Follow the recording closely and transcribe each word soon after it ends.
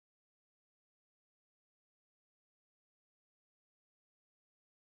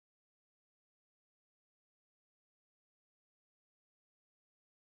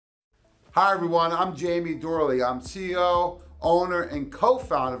Hi everyone, I'm Jamie Dorley. I'm CEO, owner, and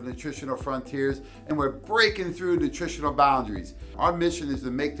co-founder of Nutritional Frontiers, and we're breaking through nutritional boundaries. Our mission is to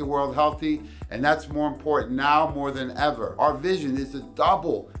make the world healthy, and that's more important now more than ever. Our vision is to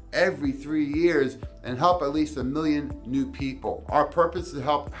double every 3 years and help at least 1 million new people. Our purpose is to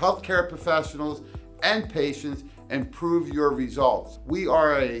help healthcare professionals and patients improve your results. We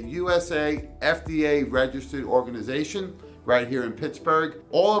are a USA FDA registered organization right here in Pittsburgh.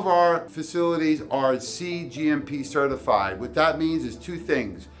 All of our facilities are CGMP certified. What that means is two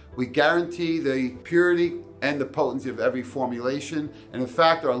things. We guarantee the purity and the potency of every formulation. And in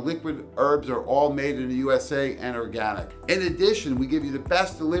fact, our liquid herbs are all made in the USA and organic. In addition, we give you the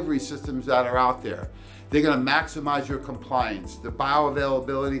best delivery systems that are out there. They're going to maximize your compliance, the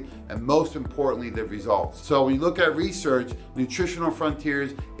bioavailability, and most importantly, the results. So when you look at research, Nutritional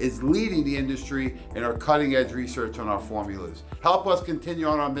Frontiers is leading the industry in our cutting edge research on our formulas. Help us continue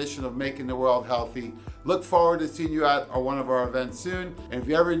on our mission of making the world healthy. Look forward to seeing you at one of our events soon. And if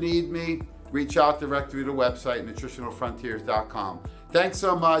you ever need me, reach out directly to the website, nutritionalfrontiers.com. Thanks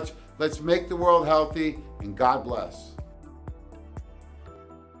so much. Let's make the world healthy, and God bless.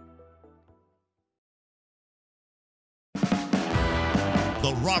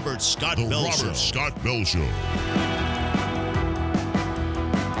 The Robert Scott Bell Show.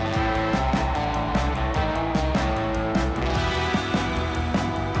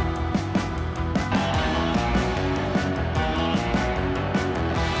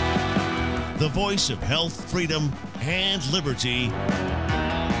 The voice of health, freedom, and liberty.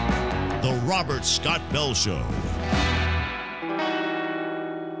 The Robert Scott Bell Show.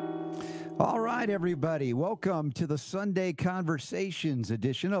 All right, everybody. Welcome to the Sunday Conversations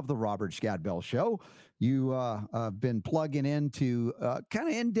edition of the Robert Scott Bell Show. You have been plugging into kind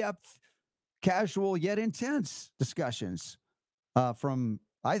of in-depth, casual, yet intense discussions from,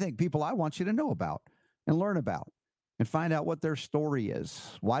 I think, people I want you to know about and learn about and find out what their story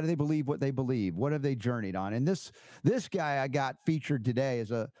is. Why do they believe what they believe? What have they journeyed on? And this guy I got featured today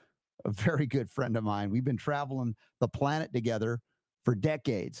is a very good friend of mine. We've been traveling the planet together for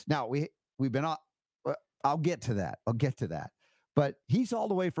decades. Now, we've been on. I'll get to that. But he's all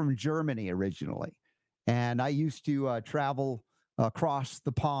the way from Germany originally. And I used to travel across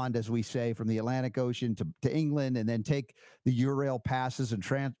the pond, as we say, from the Atlantic Ocean to England, and then take the Ural passes and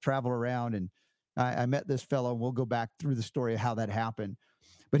travel around. And I met this fellow, and we'll go back through the story of how that happened.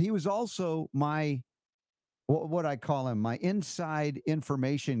 But he was also what I call him, my inside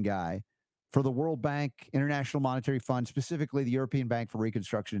information guy for the World Bank, International Monetary Fund, specifically the European Bank for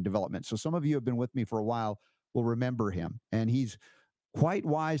Reconstruction and Development. So some of you have been with me for a while will remember him. And he's quite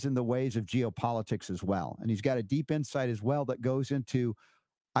wise in the ways of geopolitics as well. And he's got a deep insight as well that goes into,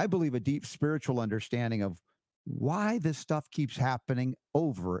 I believe, a deep spiritual understanding of why this stuff keeps happening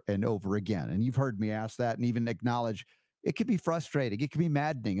over and over again. And you've heard me ask that and even acknowledge it could be frustrating. It can be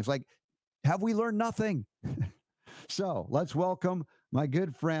maddening. It's like, have we learned nothing? So let's welcome my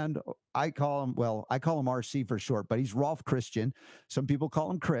good friend. I call him RC for short, but he's Rolf Christian. Some people call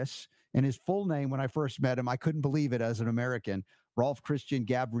him Chris. And his full name, when I first met him, I couldn't believe it as an American. Rolf Christian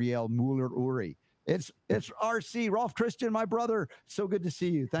Gabrielle Mueller-Uri. It's RC, Rolf Christian, my brother. So good to see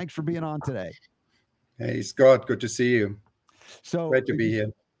you. Thanks for being on today. Hey, Scott, good to see you. So great to be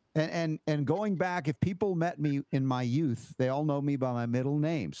here. And going back, if people met me in my youth, they all know me by my middle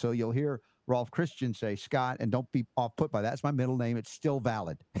name. So you'll hear Rolf Christian say Scott, and don't be off put by that. That's my middle name. It's still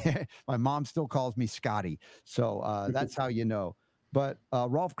valid. My mom still calls me Scotty. So that's how you know. But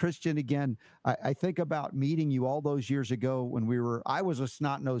Rolf Christian, again, I think about meeting you all those years ago when I was a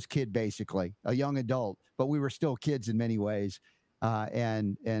snot-nosed kid, basically, a young adult, but we were still kids in many ways.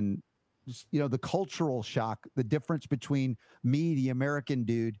 And you know, the cultural shock, the difference between me, the American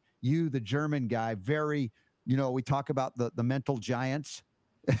dude, you, the German guy, very, you know, we talk about the mental giants.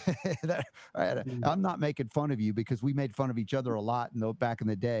 I'm not making fun of you because we made fun of each other a lot back in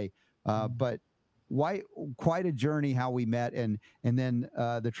the day. But quite a journey how we met and then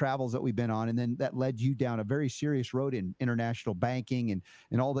the travels that we've been on. And then that led you down a very serious road in international banking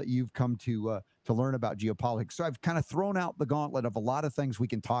and all that you've come to learn about geopolitics. So I've kind of thrown out the gauntlet of a lot of things we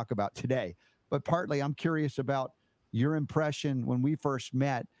can talk about today. But partly I'm curious about your impression when we first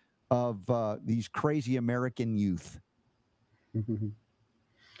met of these crazy American youth.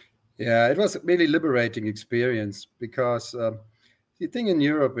 Yeah, it was a really liberating experience because the thing in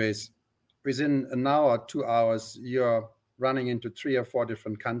Europe is within an hour, 2 hours, you're running into 3 or 4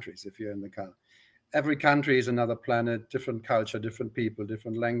 different countries if you're in the car. Every country is another planet, different culture, different people,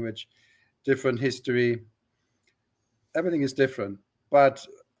 different language, different history. Everything is different. But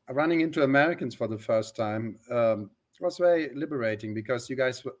running into Americans for the first time was very liberating because you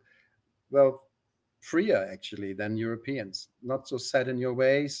guys well, freer actually than Europeans. Not so set in your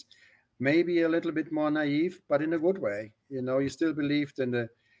ways, maybe a little bit more naive, but in a good way. You still believed in the,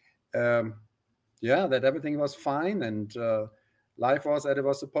 um, yeah, that everything was fine and life was as it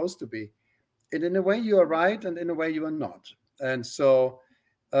was supposed to be. And in a way, you are right, and in a way, you are not. And so,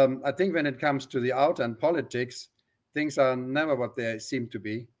 I think when it comes to the out and politics, things are never what they seem to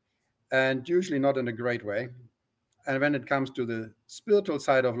be, and usually not in a great way. And when it comes to the spiritual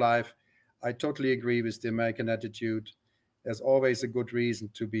side of life, I totally agree with the American attitude. There's always a good reason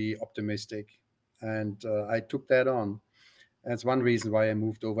to be optimistic. And I took that on. That's one reason why I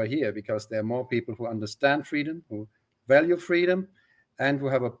moved over here, because there are more people who understand freedom, who value freedom, and who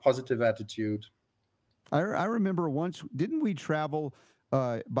have a positive attitude. I remember once, didn't we travel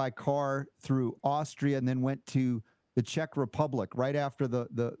by car through Austria and then went to the Czech Republic right after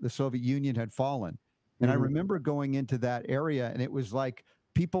the Soviet Union had fallen? And I Mhm. remember going into that area, and it was like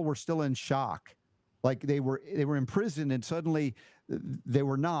people were still in shock, like they were imprisoned, and suddenly they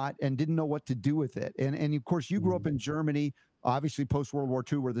were not, and didn't know what to do with it. And of course, you grew up Mhm. in Germany. Obviously, post World War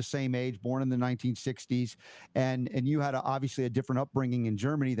II, we're the same age, born in the 1960s, and you had obviously a different upbringing in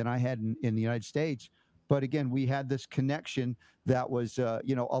Germany than I had in the United States. But again, we had this connection that was, a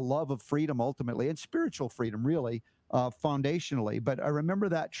love of freedom ultimately, and spiritual freedom, really, foundationally. But I remember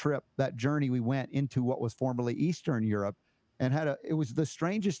that trip, that journey we went into what was formerly Eastern Europe, and it was the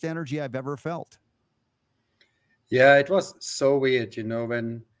strangest energy I've ever felt. Yeah, it was so weird,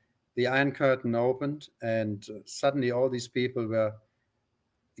 when the Iron Curtain opened and suddenly all these people were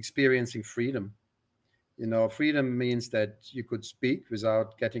experiencing freedom. Freedom means that you could speak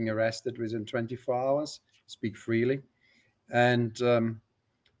without getting arrested within 24 hours, speak freely, and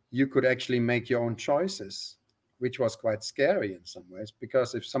you could actually make your own choices, which was quite scary in some ways,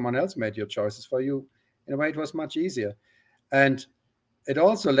 because if someone else made your choices for you, in a way, it was much easier. And it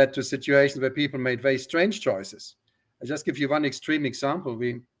also led to situations where people made very strange choices. I'll just give you one extreme example.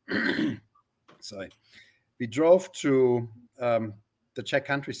 Sorry, we drove to the Czech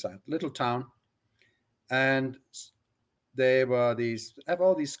countryside, little town, and have all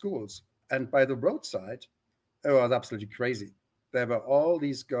these schools. And by the roadside, it was absolutely crazy. There were all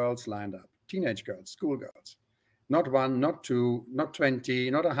these girls lined up, teenage girls, school girls. Not one, not two, not 20,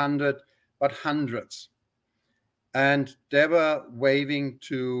 not 100, but hundreds. And they were waving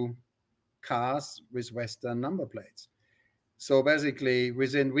to cars with Western number plates. So basically,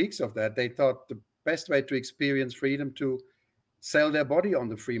 within weeks of that, they thought the best way to experience freedom to sell their body on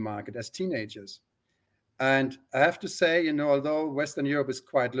the free market as teenagers. And I have to say, although Western Europe is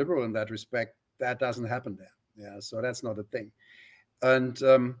quite liberal in that respect, that doesn't happen there. Yeah, so that's not a thing. And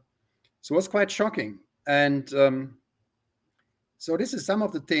so it was quite shocking. And so this is some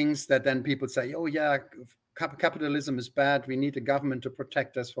of the things that then people say, oh yeah, capitalism is bad. We need a government to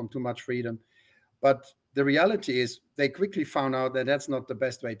protect us from too much freedom. But the reality is they quickly found out that that's not the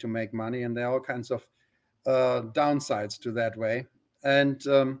best way to make money. And there are all kinds of downsides to that way. And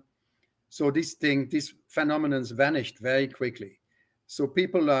so these phenomena vanished very quickly. So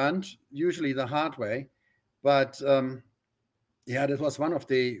people learned, usually the hard way. But yeah, that was one of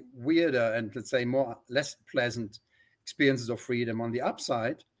the weirder and, let's say, less pleasant experiences of freedom. On the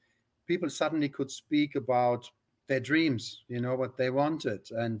upside, people suddenly could speak about their dreams, what they wanted.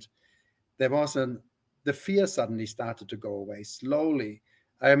 And there was the fear suddenly started to go away slowly.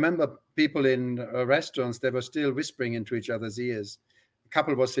 I remember people in restaurants, they were still whispering into each other's ears. A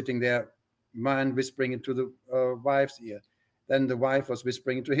couple was sitting there, man whispering into the wife's ear. Then the wife was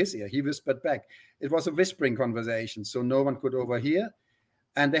whispering into his ear. He whispered back. It was a whispering conversation, so no one could overhear.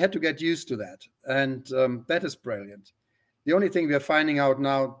 And they had to get used to that. And that is brilliant. The only thing we are finding out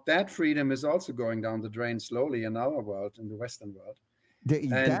now, that freedom is also going down the drain slowly in our world, in the Western world.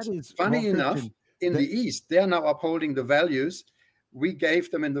 And That is, well, funny enough, Christian, in the that East, they are now upholding the values we gave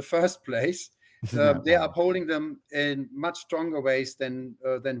them in the first place. isn't that They are wild? upholding them in much stronger ways than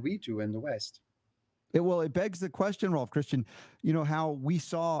we do in the West. It begs the question, Rolf, Christian, how we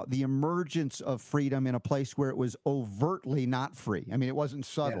saw the emergence of freedom in a place where it was overtly not free. I mean, it wasn't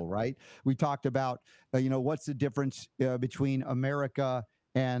Yeah. subtle, right? We talked about, what's the difference between America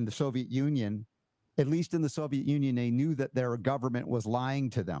and the Soviet Union. At least in the Soviet Union, they knew that their government was lying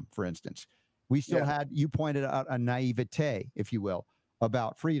to them, for instance. We still Yeah. had, you pointed out, a naivete, if you will,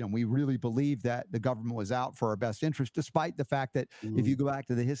 about freedom. We really believed that the government was out for our best interest, despite the fact that if you Mm. go back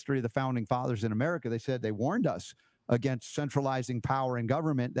to the history of the founding fathers in America, they said they warned us against centralizing power in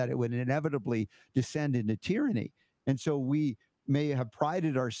government, that it would inevitably descend into tyranny. And so we may have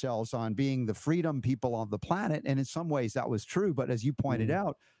prided ourselves on being the freedom people on the planet. And in some ways that was true. But as you pointed Mm.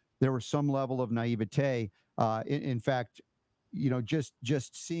 out, there was some level of naivete. In fact,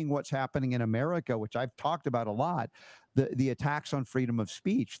 just seeing what's happening in America, which I've talked about a lot, the attacks on freedom of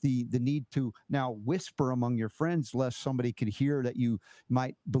speech, the need to now whisper among your friends lest somebody could hear that you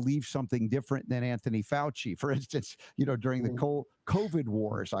might believe something different than Anthony Fauci, for instance, during the COVID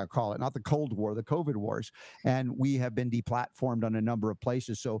wars, I call it, not the Cold War, the COVID wars. And we have been deplatformed on a number of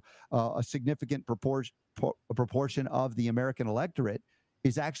places. So a significant proportion of the American electorate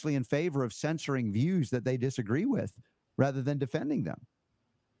is actually in favor of censoring views that they disagree with rather than defending them.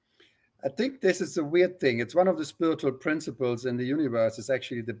 I think this is a weird thing. It's one of the spiritual principles in the universe. Is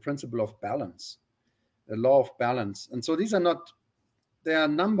actually the principle of balance, the law of balance. And so there are a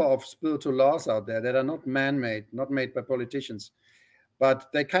number of spiritual laws out there that are not man-made, not made by politicians,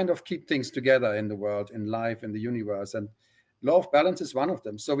 but they kind of keep things together in the world, in life, in the universe. And law of balance is one of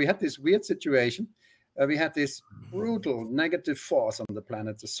them. So we had this weird situation. We had this brutal negative force on the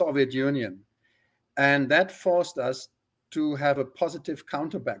planet, the Soviet Union. And that forced us to have a positive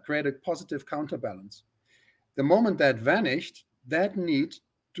create a positive counterbalance. The moment that vanished, that need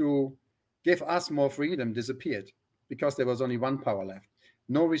to give us more freedom disappeared because there was only one power left.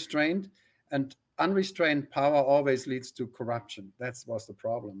 No restraint, and unrestrained power always leads to corruption. That was the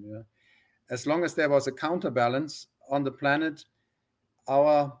problem. Yeah? As long as there was a counterbalance on the planet,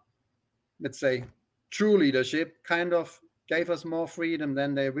 our, let's say, true leadership kind of gave us more freedom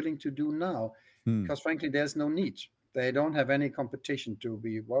than they're willing to do now. Because frankly, there's no need. They don't have any competition to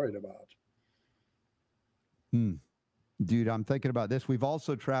be worried about. Dude, I'm thinking about this. We've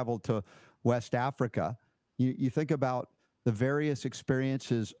also traveled to West Africa. You think about the various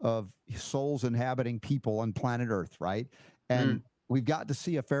experiences of souls inhabiting people on planet Earth, right? And we've got to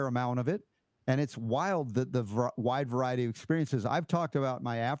see a fair amount of it. And it's wild that the wide variety of experiences. I've talked about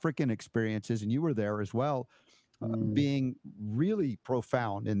my African experiences, and you were there as well, being really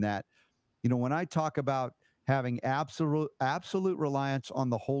profound in that, when I talk about having absolute reliance on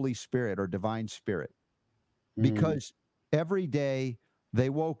the Holy Spirit or divine spirit, because every day they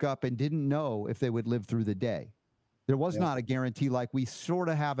woke up and didn't know if they would live through the day. There was not a guarantee like we sort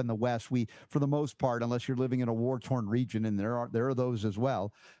of have in the West. We, for the most part, unless you're living in a war-torn region, and there are those as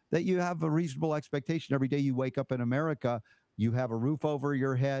well, that you have a reasonable expectation. Every day you wake up in America, you have a roof over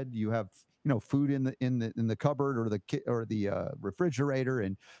your head, you have food in the cupboard or the refrigerator,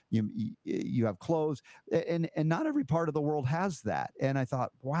 and you have clothes, and not every part of the world has that. And I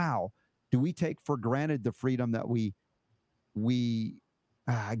thought, wow, do we take for granted the freedom that we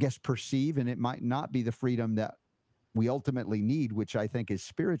I guess perceive, and it might not be the freedom that we ultimately need, which I think is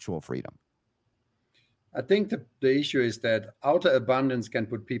spiritual freedom. I think the issue is that outer abundance can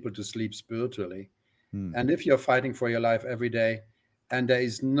put people to sleep spiritually. And if you're fighting for your life every day, and there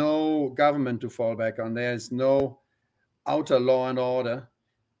is no government to fall back on, there is no outer law and order,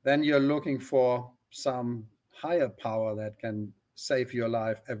 then you're looking for some higher power that can save your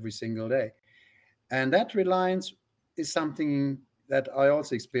life every single day. And that reliance is something that I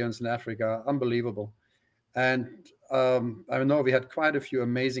also experienced in Africa, unbelievable. And I know we had quite a few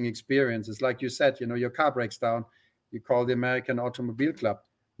amazing experiences. Like you said, your car breaks down, you call the American Automobile Club,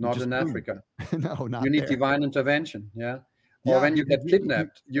 not in Africa. No, not You need there. Divine intervention, or when you get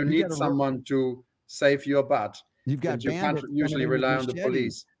kidnapped, you need someone to save your butt. You've got you can't usually rely on the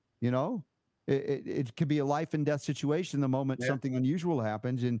police. It could be a life and death situation the moment something unusual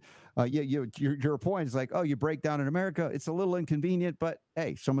happens. And your point is like, oh, you break down in America, it's a little inconvenient, but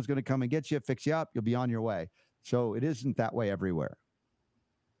hey, someone's going to come and get you, fix you up, you'll be on your way. So it isn't that way everywhere.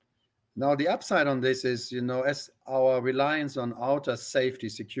 Now, the upside on this is, as our reliance on outer safety,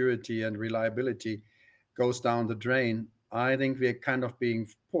 security, and reliability goes down the drain, I think we're kind of being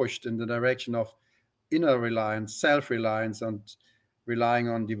pushed in the direction of inner reliance, self-reliance, and relying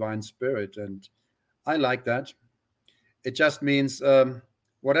on divine spirit. And I like that. It just means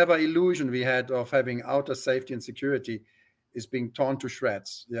whatever illusion we had of having outer safety and security is being torn to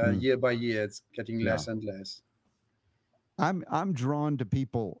shreds. Year by year, it's getting less and less. I'm drawn to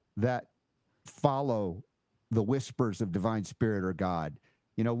people that follow the whispers of divine spirit or God.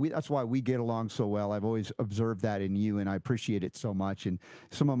 That's why we get along so well. I've always observed that in you, and I appreciate it so much. And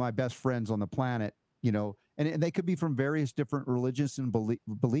some of my best friends on the planet, and they could be from various different religions and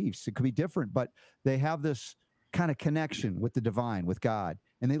beliefs. It could be different, but they have this kind of connection with the divine, with God,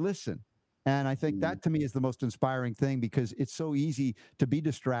 and they listen. And I think that to me is the most inspiring thing, because it's so easy to be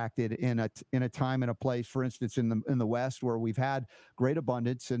distracted in a time and a place, for instance, in the West, where we've had great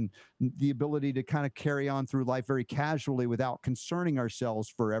abundance and the ability to kind of carry on through life very casually without concerning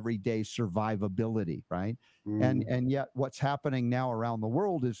ourselves for everyday survivability, right? And yet what's happening now around the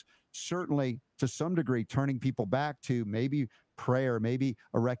world is certainly to some degree turning people back to maybe prayer, maybe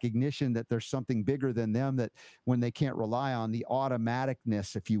a recognition that there's something bigger than them, that when they can't rely on the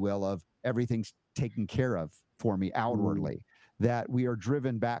automaticness, if you will, of everything's taken care of for me outwardly, that we are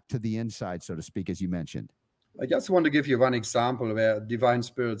driven back to the inside, so to speak, as you mentioned. I just want to give you one example where divine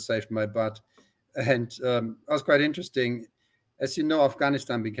spirit saved my butt. And it was quite interesting. As you know,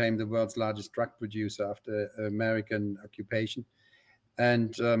 Afghanistan became the world's largest drug producer after American occupation.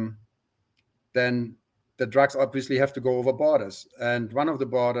 And then the drugs obviously have to go over borders. And one of the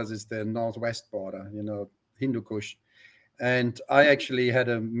borders is the northwest border, Hindu Kush. And I actually had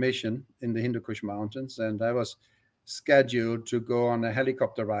a mission in the Hindu Kush Mountains, and I was scheduled to go on a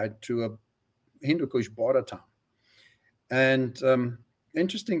helicopter ride to a Hindu Kush border town. And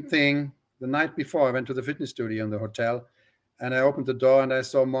interesting thing, the night before, I went to the fitness studio in the hotel, and I opened the door and I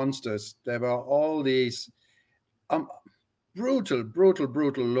saw monsters. There were all these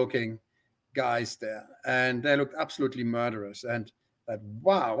brutal looking guys there, and they looked absolutely murderous. And that,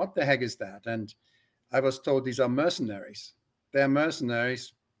 wow, what the heck is that? And I was told these are mercenaries. They're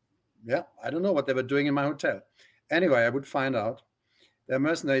mercenaries. Yeah, I don't know what they were doing in my hotel. Anyway, I would find out. They're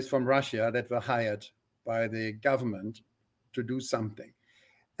mercenaries from Russia that were hired by the government to do something.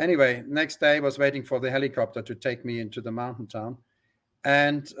 Anyway, next day I was waiting for the helicopter to take me into the mountain town,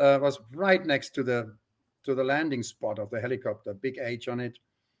 and was right next to the landing spot of the helicopter, big H on it.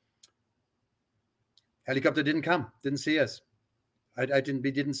 Helicopter didn't come, didn't see us. We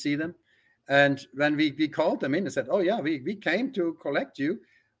didn't see them. And when we called them in and said, oh yeah, we came to collect you,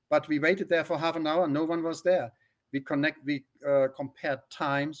 but we waited there for half an hour, no one was there. We compared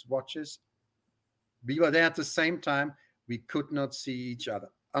times, watches. We were there at the same time. We could not see each other.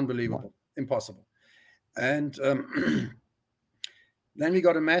 Unbelievable, impossible. And then we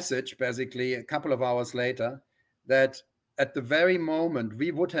got a message, basically a couple of hours later, that at the very moment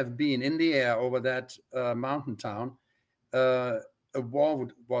we would have been in the air over that mountain town, a war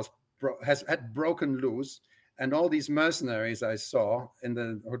had broken loose, and all these mercenaries I saw in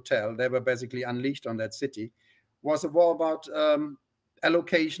the hotel, they were basically unleashed on that city. Was a war about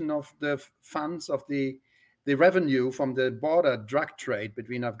allocation of the funds of the revenue from the border drug trade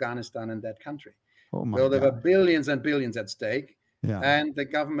between Afghanistan and that country. So there were billions and billions at stake. Yeah. And the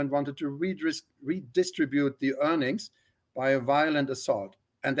government wanted to redistribute the earnings by a violent assault.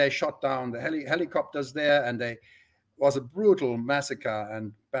 And they shot down the helicopters there, and there was a brutal massacre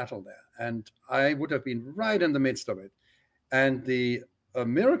and battle there. And I would have been right in the midst of it. And the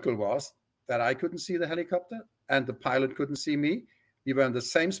miracle was that I couldn't see the helicopter and the pilot couldn't see me. We were in the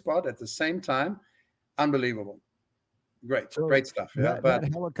same spot at the same time. Unbelievable. Great stuff. Yeah, but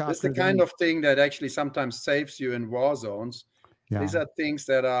it's the kind of thing that actually sometimes saves you in war zones. Yeah. These are things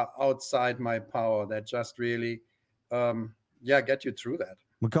that are outside my power that just really, get you through that.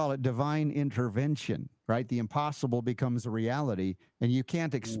 We call it divine intervention, right? The impossible becomes a reality, and you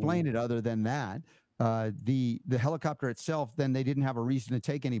can't explain it other than that. The helicopter itself, then they didn't have a reason to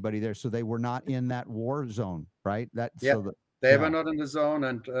take anybody there, so they were not in that war zone, right? They were not in the zone,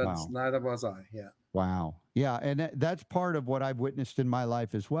 and neither was I. Yeah. Wow. Yeah, and that's part of what I've witnessed in my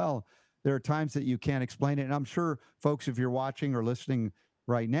life as well. There are times that you can't explain it, and I'm sure, folks, if you're watching or listening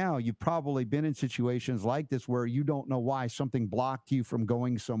right now, you've probably been in situations like this where you don't know why something blocked you from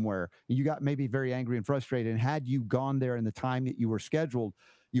going somewhere. You got maybe very angry and frustrated, and had you gone there in the time that you were scheduled,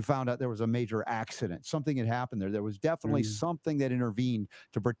 you found out there was a major accident. Something had happened there. There was definitely something that intervened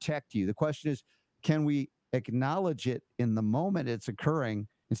to protect you. The question is, can we acknowledge it in the moment it's occurring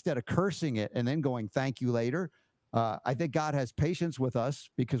instead of cursing it and then going, thank you later? I think God has patience with us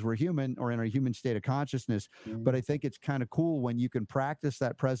because we're human, or in a human state of consciousness. But I think it's kind of cool when you can practice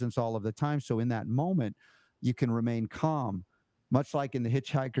that presence all of the time. So in that moment, you can remain calm, much like in the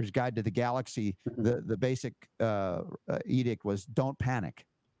Hitchhiker's Guide to the Galaxy. The basic edict was don't panic.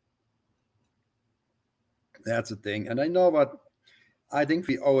 That's the thing. And I think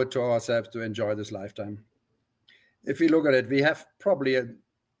we owe it to ourselves to enjoy this lifetime. If we look at it, we have probably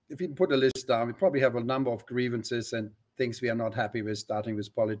if you put a list down, we probably have a number of grievances and things we are not happy with, starting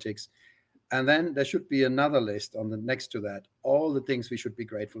with politics. And then there should be another list on the next to that, all the things we should be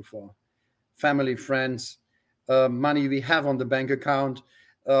grateful for. Family, friends, money we have on the bank account,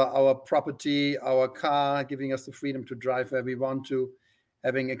 our property, our car, giving us the freedom to drive where we want to,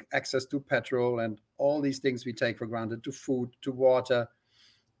 having access to petrol, and all these things we take for granted, to food, to water.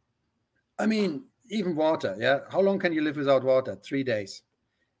 I mean, even water. Yeah, how long can you live without water? 3 days.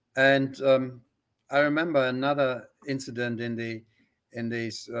 And I remember another incident in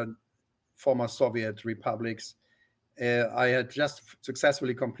these former Soviet republics. I had just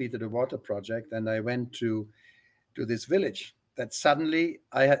successfully completed a water project, and I went to this village. That suddenly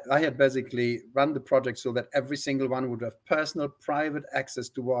I had basically run the project so that every single one would have personal, private access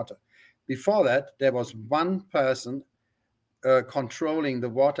to water. Before that, there was one person controlling the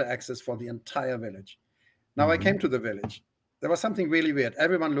water access for the entire village. Now I came to the village. There was something really weird.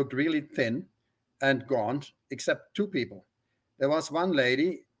 Everyone looked really thin and gaunt, except two people. There was one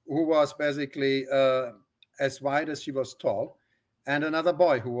lady who was basically as wide as she was tall, and another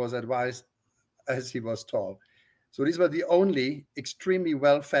boy who was as wide as he was tall. So these were the only extremely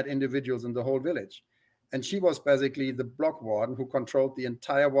well-fed individuals in the whole village. And she was basically the block warden who controlled the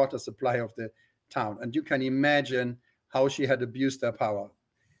entire water supply of the town. And you can imagine how she had abused her power.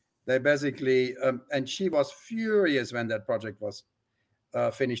 They basically, and she was furious when that project was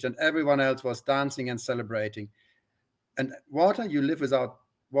finished, and everyone else was dancing and celebrating. And water, you live without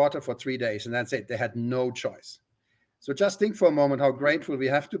water for 3 days, and that's it. They had no choice. So just think for a moment how grateful we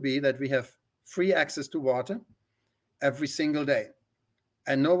have to be that we have free access to water every single day.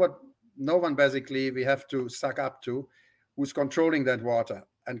 And no one basically we have to suck up to who's controlling that water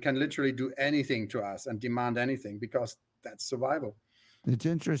and can literally do anything to us and demand anything, because that's survival. It's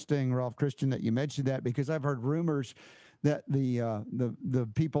interesting, Rolf Christian, that you mentioned that, because I've heard rumors that the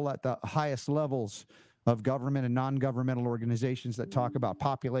people at the highest levels of government and non-governmental organizations that talk about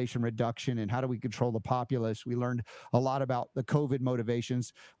population reduction and how do we control the populace. We learned a lot about the COVID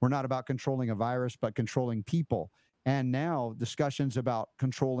motivations. We're not about controlling a virus, but controlling people. And now discussions about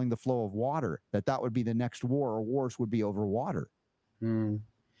controlling the flow of water, that would be the next war, or wars would be over water.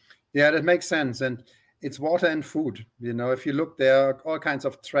 Yeah, that makes sense. And it's water and food. You know, if you look, there are all kinds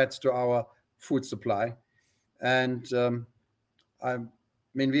of threats to our food supply. And I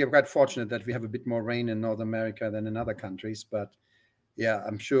mean, we are quite fortunate that we have a bit more rain in North America than in other countries. But yeah,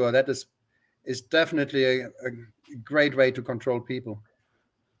 I'm sure that is definitely a great way to control people.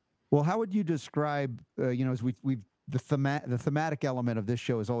 Well, how would you describe, as the thematic element of this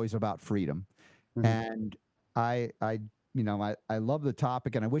show is always about freedom. And I love the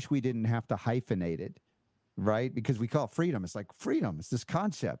topic, and I wish we didn't have to hyphenate it, right? Because we call it freedom. It's like freedom. It's this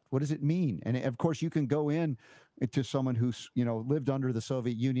concept. What does it mean? And of course, you can go in to someone who's, lived under the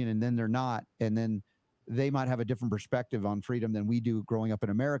Soviet Union and then they're not. And then they might have a different perspective on freedom than we do growing up in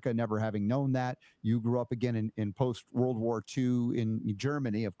America, never having known that. You grew up again in post-World War II in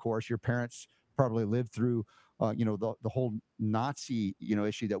Germany, of course. Your parents probably lived through the whole Nazi,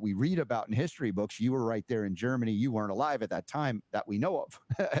 issue that we read about in history books. You were right there in Germany. You weren't alive at that time that we know of.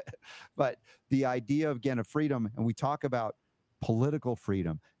 But the idea, again, of freedom, and we talk about political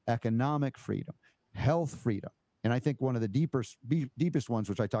freedom, economic freedom, health freedom. And I think one of the deepest ones,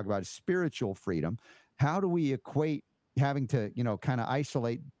 which I talk about, is spiritual freedom. How do we equate having to, kind of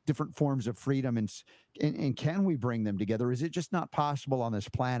isolate different forms of freedom, and can we bring them together? Is it just not possible on this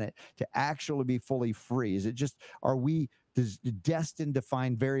planet to actually be fully free? Is it just, are we destined to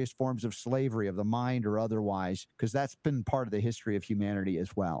find various forms of slavery of the mind or otherwise? Because that's been part of the history of humanity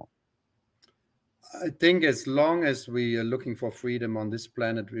as well. I think as long as we are looking for freedom on this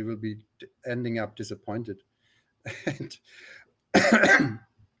planet, we will be ending up disappointed.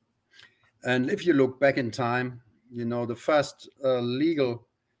 And if you look back in time, the first legal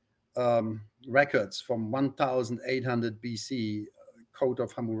records from 1800 BC, Code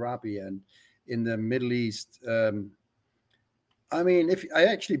of Hammurabi, and in the Middle East. I mean, if I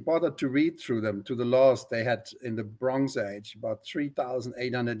actually bothered to read through them, to the laws they had in the Bronze Age about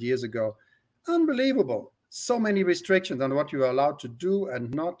 3,800 years ago, unbelievable. So many restrictions on what you are allowed to do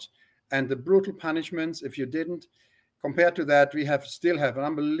and not, and the brutal punishments if you didn't. Compared to that, we still have an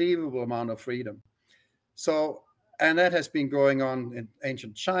unbelievable amount of freedom. So, and that has been going on in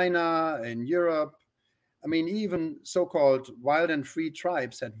ancient China, in Europe. I mean, even so-called wild and free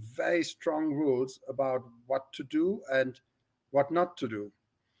tribes had very strong rules about what to do and what not to do,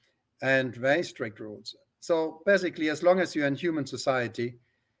 and very strict rules. So basically, as long as you're in human society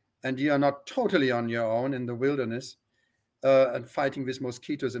and you are not totally on your own in the wilderness and fighting with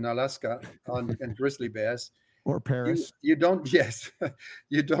mosquitoes in Alaska and grizzly bears, or Paris, you don't. Yes,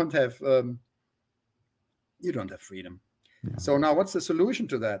 you don't have freedom. Yeah. So now, what's the solution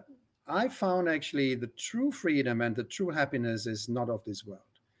to that? I found actually the true freedom and the true happiness is not of this world,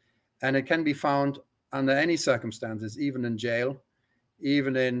 and it can be found under any circumstances, even in jail,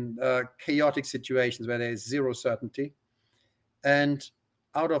 even in chaotic situations where there is zero certainty. And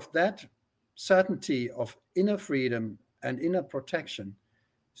out of that certainty of inner freedom and inner protection,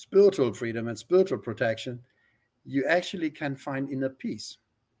 spiritual freedom and spiritual protection, you actually can find inner peace.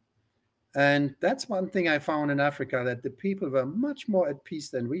 And that's one thing I found in Africa, that the people were much more at peace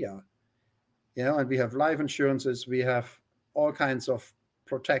than we are. And we have life insurances, we have all kinds of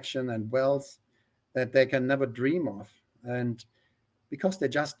protection and wealth that they can never dream of. And because they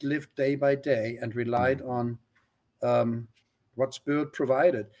just lived day by day and relied on what spirit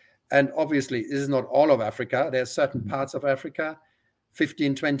provided. And obviously, this is not all of Africa. There are certain parts of Africa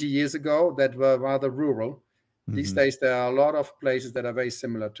 15, 20 years ago that were rather rural. These days, there are a lot of places that are very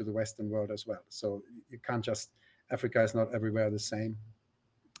similar to the Western world as well. So you can't just, Africa is not everywhere the same.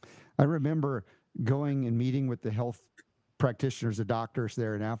 I remember going and meeting with the health practitioners, the doctors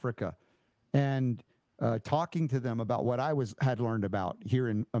there in Africa, and talking to them about what I had learned about here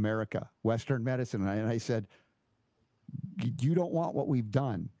in America, Western medicine. And I said, you don't want what we've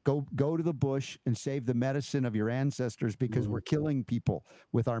done. Go to the bush and save the medicine of your ancestors, because we're killing people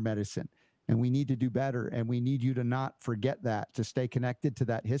with our medicine. And we need to do better. And we need you to not forget that, to stay connected to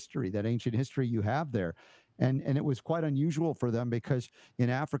that history, that ancient history you have there. And it was quite unusual for them, because in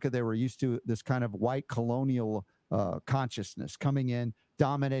Africa, they were used to this kind of white colonial consciousness coming in,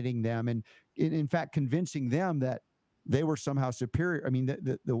 dominating them, and in fact, convincing them that they were somehow superior. I mean,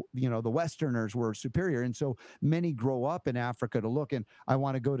 the Westerners were superior. And so many grow up in Africa to look, and I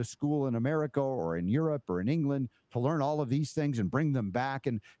want to go to school in America or in Europe or in England to learn all of these things and bring them back.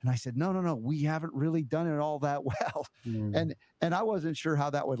 And I said, no, we haven't really done it all that well. And I wasn't sure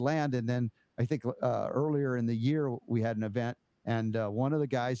how that would land. And then I think earlier in the year, we had an event, and one of the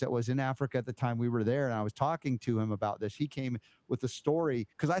guys that was in Africa at the time we were there, and I was talking to him about this, he came with a story,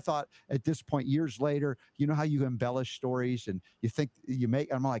 because I thought at this point, years later, you know how you embellish stories and you think you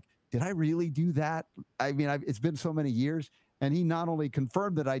make, I'm like, did I really do that? I mean, it's been so many years. And he not only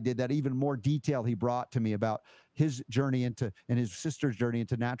confirmed that I did that, even more detail he brought to me about his journey and his sister's journey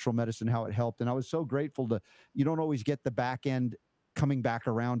into natural medicine, how it helped. And I was so grateful you don't always get the back end coming back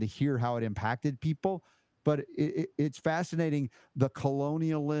around to hear how it impacted people. But it's fascinating, the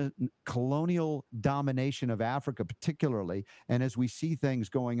colonial domination of Africa, particularly, and as we see things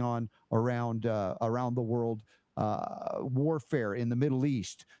going on around the world, warfare in the Middle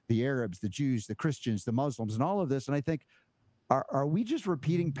East, the Arabs, the Jews, the Christians, the Muslims, and all of this. And I think, are we just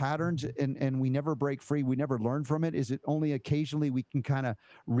repeating patterns and we never break free? We never learn from it? Is it only occasionally we can kind of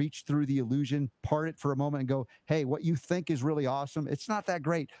reach through the illusion, part it for a moment and go, hey, what you think is really awesome, it's not that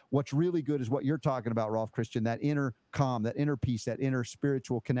great. What's really good is what you're talking about, Rolf Christian, that inner calm, that inner peace, that inner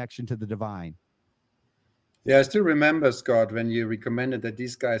spiritual connection to the divine. Yeah, I still remember, Scott, when you recommended that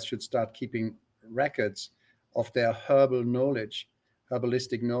these guys should start keeping records of their herbalistic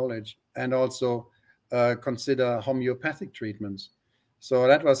knowledge, and also consider homeopathic treatments. So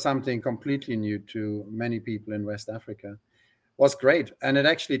that was something completely new to many people in West Africa. It was great. And it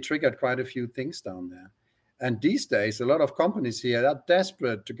actually triggered quite a few things down there. And these days, a lot of companies here are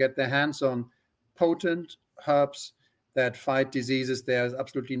desperate to get their hands on potent herbs that fight diseases there's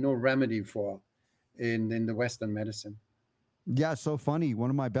absolutely no remedy for in the Western medicine. Yeah, so funny.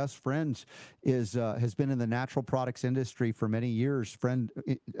 One of my best friends has been in the natural products industry for many years. Friend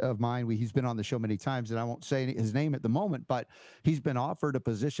of mine, he's been on the show many times, and I won't say his name at the moment, but he's been offered a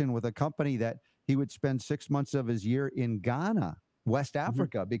position with a company that he would spend 6 months of his year in Ghana, West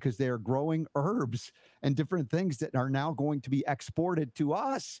Africa, because they're growing herbs and different things that are now going to be exported to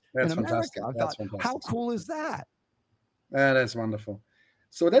us in America. Fantastic. I thought, how cool is that? That's wonderful.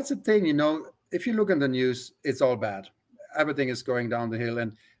 So that's the thing, if you look in the news, it's all bad. Everything is going down the hill.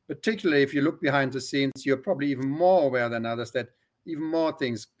 And particularly if you look behind the scenes, you're probably even more aware than others that even more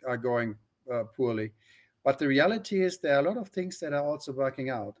things are going poorly. But the reality is there are a lot of things that are also working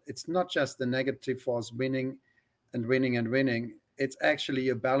out. It's not just the negative force winning and winning and winning. It's actually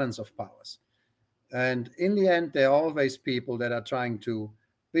a balance of powers. And in the end, there are always people that are trying to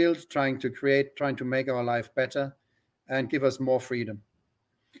build, trying to create, trying to make our life better and give us more freedom.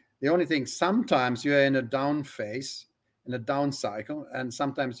 The only thing, sometimes you're in a down phase, in a down cycle, and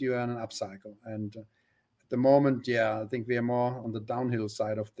sometimes you are in an up cycle. And at the moment, I think we are more on the downhill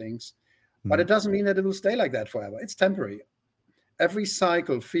side of things. But it doesn't mean that it will stay like that forever. It's temporary. Every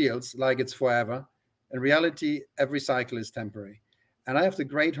cycle feels like it's forever. In reality, every cycle is temporary. And I have the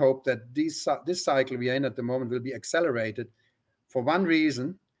great hope that this cycle we are in at the moment will be accelerated for one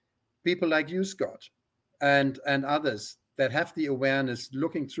reason: people like you, Scott, and others that have the awareness,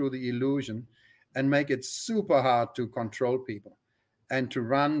 looking through the illusion, and make it super hard to control people and to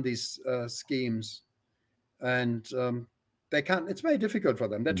run these schemes. And they can't, it's very difficult for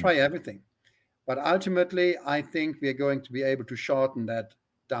them. They try everything. But ultimately, I think we're going to be able to shorten that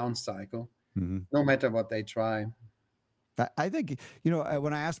down cycle, no matter what they try. I think,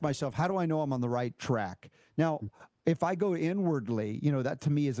 when I ask myself, how do I know I'm on the right track? Now, if I go inwardly, that to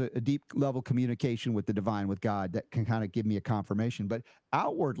me is a deep level communication with the divine, with God, that can kind of give me a confirmation. But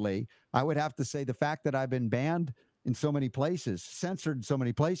outwardly, I would have to say the fact that I've been banned in so many places, censored in so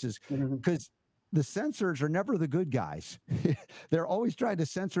many places, because the censors are never the good guys. They're always trying to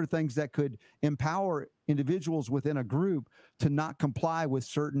censor things that could empower individuals within a group to not comply with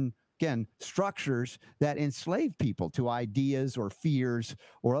certain, again, structures that enslave people to ideas or fears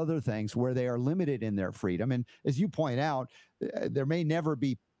or other things where they are limited in their freedom. And as you point out, there may never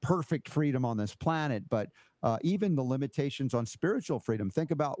be perfect freedom on this planet, but even the limitations on spiritual freedom.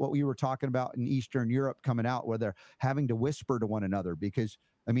 Think about what we were talking about in Eastern Europe coming out, where they're having to whisper to one another because,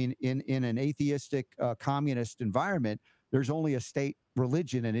 in an atheistic communist environment, there's only a state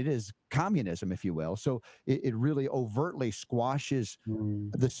religion, and it is communism, if you will. So it really overtly squashes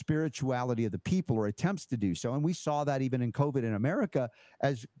the spirituality of the people, or attempts to do so. And we saw that even in COVID in America,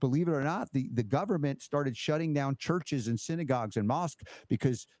 as, believe it or not, the government started shutting down churches and synagogues and mosques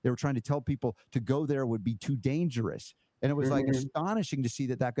because they were trying to tell people to go there would be too dangerous. And it was like astonishing to see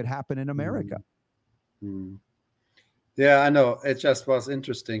that could happen in America. Yeah, I know. It just was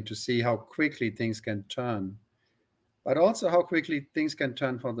interesting to see how quickly things can turn, but also how quickly things can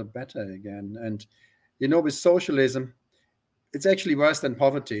turn for the better again. And, with socialism, it's actually worse than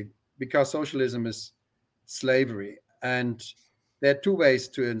poverty, because socialism is slavery. And there are two ways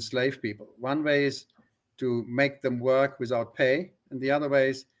to enslave people. One way is to make them work without pay, and the other way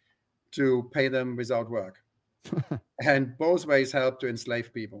is to pay them without work. And both ways help to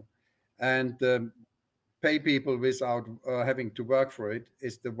enslave people. And pay people without having to work for it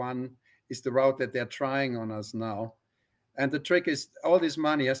is the route that they're trying on us now. And the trick is, all this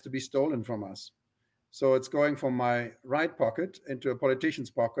money has to be stolen from us. So it's going from my right pocket into a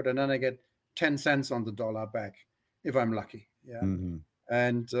politician's pocket, and then I get 10 cents on the dollar back if I'm lucky. Yeah.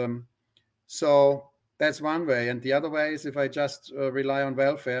 And so that's one way. And the other way is, if I just rely on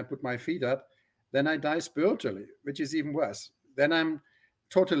welfare, put my feet up, then I die spiritually, which is even worse. Then I'm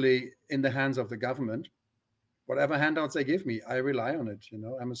totally in the hands of the government. Whatever handouts they give me, I rely on it.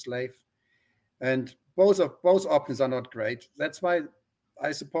 I'm a slave. And both options are not great. That's why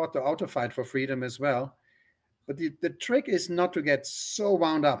I support the outer fight for freedom as well. But the trick is not to get so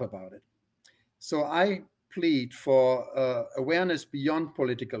wound up about it. So I plead for awareness beyond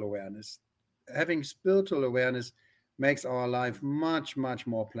political awareness. Having spiritual awareness makes our life much, much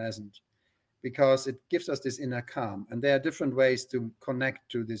more pleasant, because it gives us this inner calm. And there are different ways to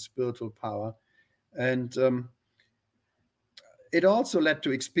connect to this spiritual power. And it also led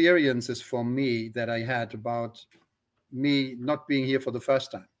to experiences for me that I had about me not being here for the first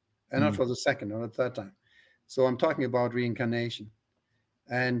time, and not for the second or the third time. So I'm talking about reincarnation.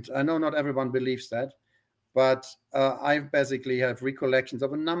 And I know not everyone believes that, but I basically have recollections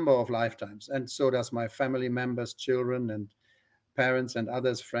of a number of lifetimes. And so does my family members, children and parents and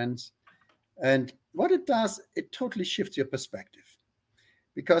others, friends. And what it does, it totally shifts your perspective.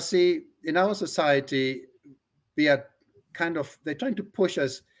 Because, see, in our society, we are they're trying to push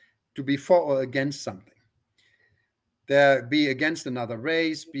us to be for or against something. Be against another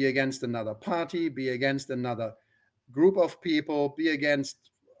race, be against another party, be against another group of people, be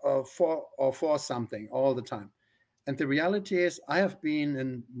against for something all the time. And the reality is, I have been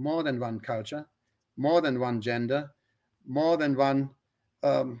in more than one culture, more than one gender, more than one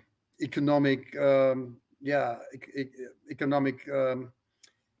economic,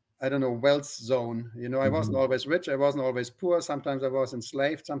 I don't know, wealth zone. I wasn't always rich. I wasn't always poor. Sometimes I was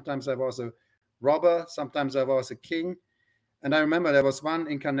enslaved. Sometimes I was a robber. Sometimes I was a king. And I remember there was one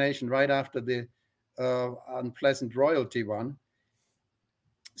incarnation right after the unpleasant royalty one.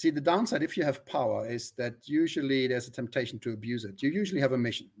 See, the downside, if you have power, is that usually there's a temptation to abuse it. You usually have a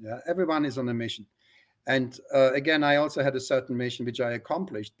mission. Yeah? Everyone is on a mission. And again, I also had a certain mission which I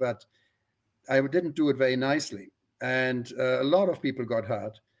accomplished, but I didn't do it very nicely. And a lot of people got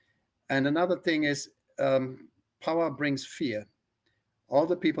hurt. And another thing is, power brings fear. All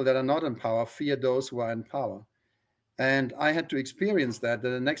the people that are not in power fear those who are in power. And I had to experience that.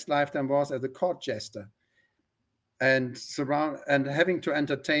 The next lifetime was as a court jester, and having to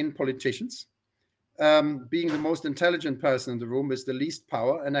entertain politicians, being the most intelligent person in the room with the least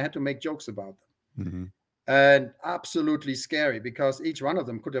power, and I had to make jokes about them. And absolutely scary, because each one of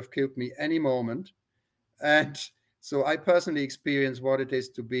them could have killed me any moment. And so I personally experienced what it is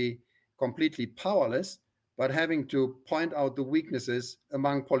to be completely powerless, but having to point out the weaknesses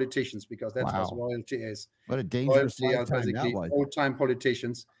among politicians, because that's what royalty is. What a dangerous royalty lifetime are basically that was. old-time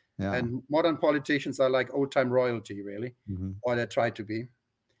politicians. Yeah. And modern politicians are like old-time royalty, really, or they try to be.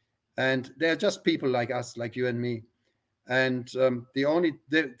 And they're just people like us, like you and me. And the only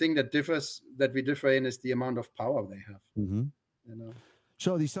thing that we differ in is the amount of power they have. Mm-hmm. You know.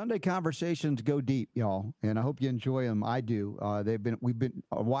 So these Sunday conversations go deep, y'all, and I hope you enjoy them. I do. We've been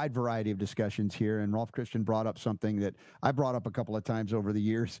a wide variety of discussions here, and Rolf Christian brought up something that I brought up a couple of times over the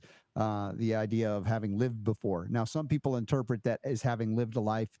years: the idea of having lived before. Now, some people interpret that as having lived a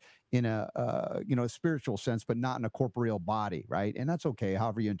life in a spiritual sense, but not in a corporeal body, right? And that's okay,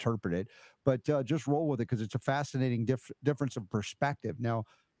 however you interpret it. But just roll with it because it's a fascinating difference of perspective. Now,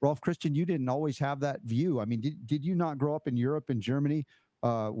 Rolf Christian, you didn't always have that view. I mean, did you not grow up in Europe and Germany?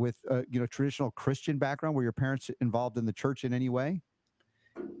 With traditional Christian background? Were your parents involved in the church in any way?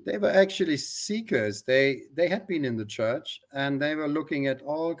 They were actually seekers. They had been in the church, and they were looking at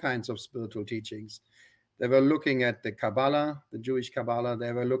all kinds of spiritual teachings. They were looking at the Kabbalah, the Jewish Kabbalah.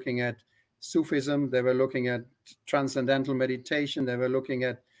 They were looking at Sufism. They were looking at transcendental meditation. They were looking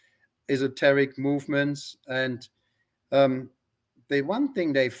at esoteric movements. And the one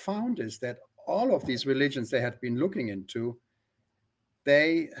thing they found is that all of these religions they had been looking into,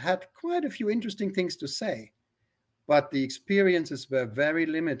 they had quite a few interesting things to say, but the experiences were very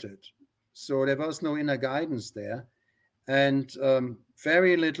limited. So there was no inner guidance there, and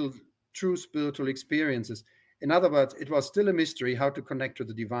very little true spiritual experiences. In other words, it was still a mystery how to connect to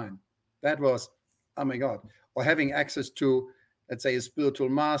the divine. That was, oh my God, or having access to, let's say, a spiritual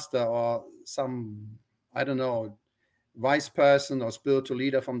master or some, I don't know, wise person or spiritual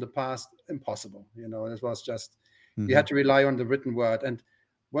leader from the past. Impossible. It was just, you had to rely on the written word, and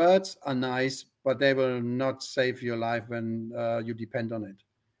words are nice, but they will not save your life when you depend on it.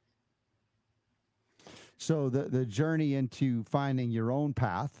 So the journey into finding your own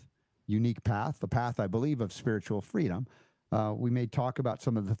path, unique path, the path, I believe, of spiritual freedom. We may talk about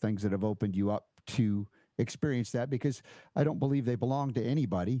some of the things that have opened you up to experience that, because I don't believe they belong to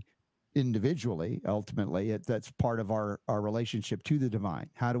anybody individually. Ultimately, that's part of our relationship to the divine.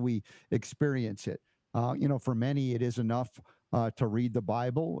 How do we experience it? For many, it is enough to read the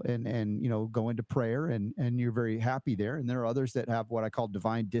Bible and go into prayer, and you're very happy there. And there are others that have what I call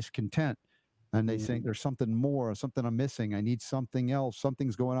divine discontent, and they think there's something more, something I'm missing. I need something else.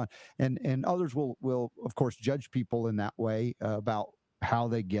 Something's going on, and others will of course judge people in that way about how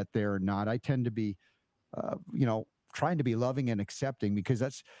they get there or not. I tend to be, trying to be loving and accepting, because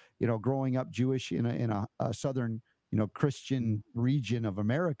that's, growing up Jewish in a southern, Christian region of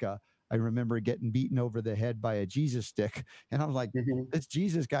America. I remember getting beaten over the head by a Jesus stick, and I was like, "This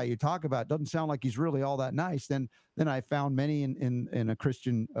Jesus guy you talk about doesn't sound like he's really all that nice." Then I found many in a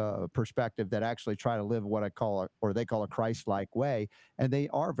Christian perspective that actually try to live what I call or they call a Christ-like way, and they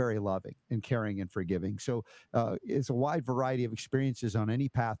are very loving and caring and forgiving. So it's a wide variety of experiences on any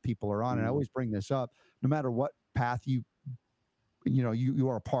path people are on, and I always bring this up. No matter what path you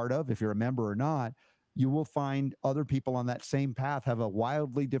are a part of, if you're a member or not, you will find other people on that same path have a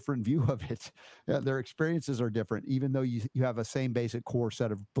wildly different view of it. Their experiences are different, even though you have a same basic core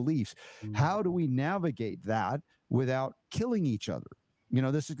set of beliefs. How do we navigate that without killing each other?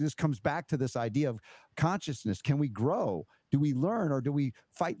 This comes back to this idea of consciousness. Can we grow? Do we learn, or do we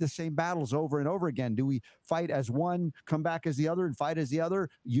fight the same battles over and over again? Do we fight as one, come back as the other, and fight as the other?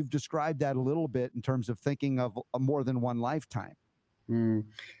 You've described that a little bit in terms of thinking of a more than one lifetime. It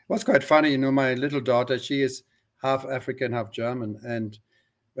was quite funny. My little daughter, she is half African, half German. And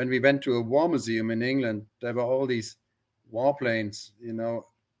when we went to a war museum in England, there were all these warplanes,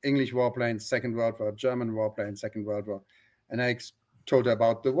 English warplanes, Second World War, German warplanes, Second World War. And I told her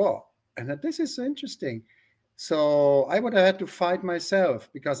about the war. And that this is so interesting. So I would have had to fight myself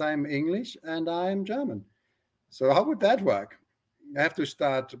because I'm English and I'm German. So how would that work? I have to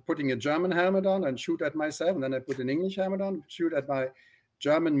start putting a German helmet on and shoot at myself, and then I put an English helmet on, shoot at my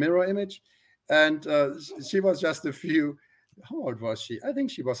German mirror image. And she was just how old was she? I think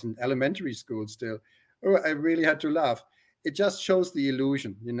she was in elementary school still. Oh, I really had to laugh. It just shows the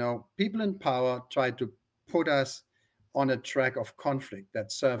illusion. People in power try to put us on a track of conflict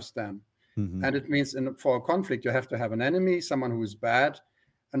that serves them. And it means for a conflict, you have to have an enemy, someone who is bad.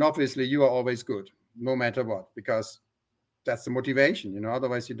 And obviously you are always good, no matter what, because that's the motivation,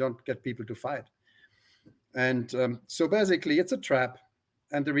 otherwise you don't get people to fight. And so basically it's a trap.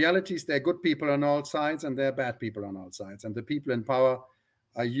 And the reality is there are good people on all sides and there are bad people on all sides. And the people in power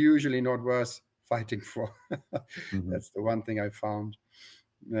are usually not worth fighting for. That's the one thing I found.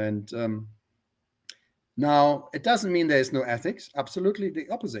 And now it doesn't mean there is no ethics. Absolutely the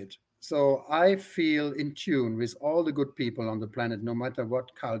opposite. So I feel in tune with all the good people on the planet, no matter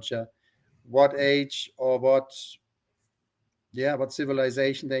what culture, what age, or what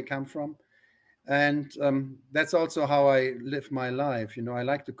civilization they come from. And that's also how I live my life. I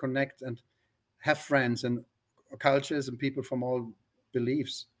like to connect and have friends and cultures and people from all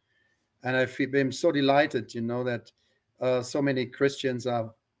beliefs. And I'm so delighted, that so many Christians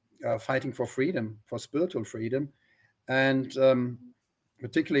are fighting for freedom, for spiritual freedom. And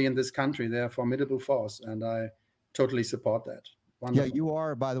particularly in this country, they're a formidable force. And I totally support that. Wonderful. Yeah, you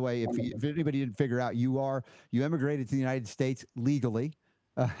are, by the way, if anybody didn't figure out, you immigrated to the United States legally.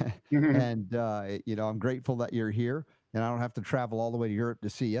 Uh, and, I'm grateful that you're here and I don't have to travel all the way to Europe to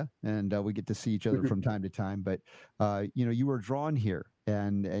see you. And we get to see each other from time to time. But, you were drawn here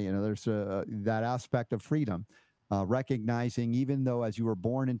and, there's that aspect of freedom, recognizing even though as you were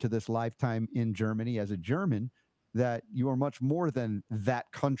born into this lifetime in Germany as a German, that you are much more than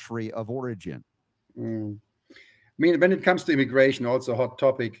that country of origin. Mm. I mean, when it comes to immigration, also a hot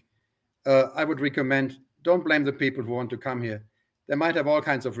topic, I would recommend don't blame the people who want to come here. They might have all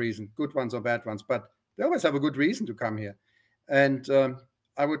kinds of reasons, good ones or bad ones, but they always have a good reason to come here. And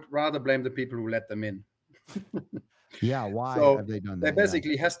I would rather blame the people who let them in. Yeah, why So have they done there that?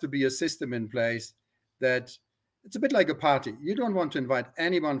 basically has to be a system in place that it's a bit like a party. You don't want to invite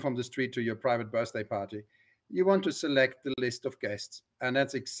anyone from the street to your private birthday party. You want to select the list of guests. And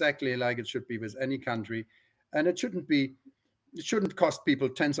that's exactly like it should be with any country. And it shouldn't cost people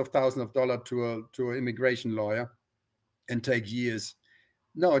tens of thousands of dollars to an immigration lawyer and take years.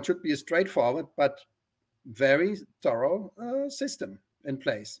 No, it should be a straightforward but very thorough system in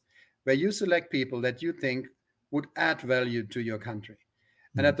place where you select people that you think would add value to your country.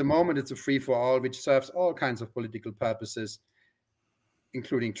 And at the moment, it's a free for all, which serves all kinds of political purposes,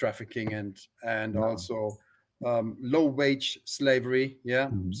 including trafficking and also low wage slavery. Yeah.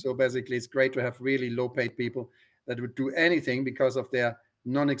 So basically, it's great to have really low paid people that would do anything because of their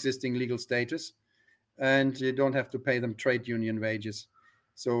non-existing legal status, and you don't have to pay them trade union wages.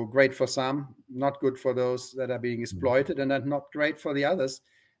 So great for some, not good for those that are being exploited, and not great for the others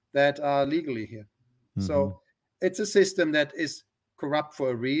that are legally here. So it's a system that is corrupt for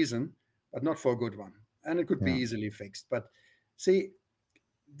a reason, but not for a good one. And it could be easily fixed. But see,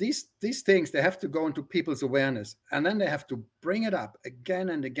 these things, they have to go into people's awareness, and then they have to bring it up again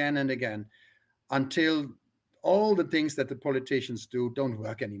and again and again until all the things that the politicians do don't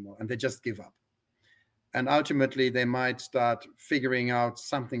work anymore and they just give up. And ultimately, they might start figuring out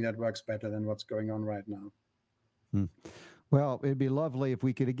something that works better than what's going on right now. Well, it'd be lovely if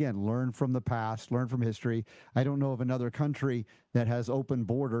we could, again, learn from the past, learn from history. I don't know of another country that has open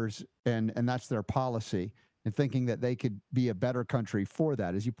borders and that's their policy, and thinking that they could be a better country for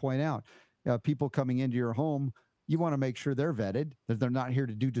that. As you point out, people coming into your home, you want to make sure they're vetted, that they're not here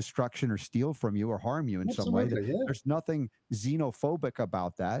to do destruction or steal from you or harm you in some way. There's nothing xenophobic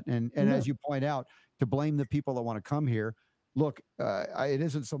about that. And as you point out, to blame the people that want to come here, look, it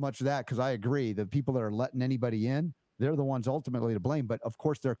isn't so much that, because I agree, the people that are letting anybody in, they're the ones ultimately to blame. But of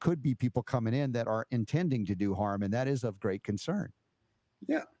course, there could be people coming in that are intending to do harm, and that is of great concern.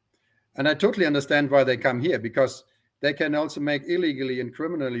 Yeah. And I totally understand why they come here, because they can also make illegally and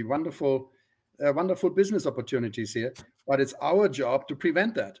criminally wonderful business opportunities here. But it's our job to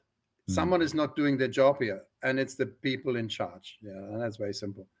prevent that. Someone is not doing their job here, and it's the people in charge. Yeah, and that's very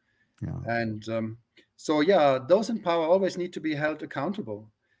simple. Yeah. And those in power always need to be held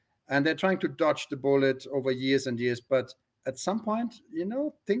accountable. And they're trying to dodge the bullet over years and years. But at some point,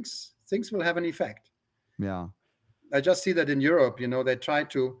 things will have an effect. Yeah. I just see that in Europe, they try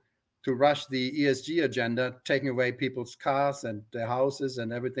to rush the ESG agenda, taking away people's cars and their houses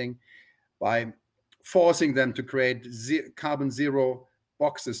and everything by forcing them to create carbon zero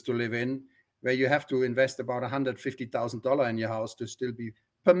boxes to live in, where you have to invest about $150,000 in your house to still be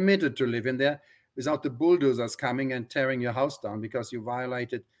permitted to live in there without the bulldozers coming and tearing your house down because you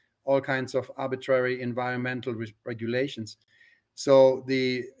violated all kinds of arbitrary environmental regulations. So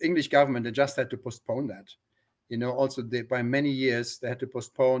the English government, they just had to postpone that. Also by many years, they had to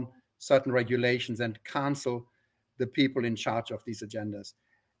postpone certain regulations and cancel the people in charge of these agendas.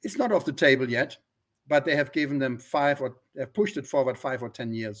 It's not off the table yet, but they have given them have pushed it forward 5 or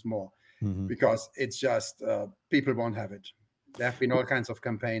 10 years more because it's just people won't have it. There have been all kinds of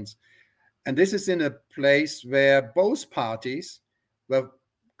campaigns. And this is in a place where both parties were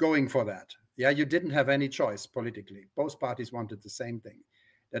going for that. Yeah, you didn't have any choice politically. Both parties wanted the same thing.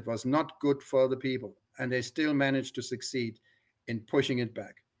 That was not good for the people. And they still managed to succeed in pushing it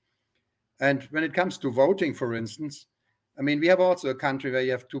back. And when it comes to voting, for instance, I mean, we have also a country where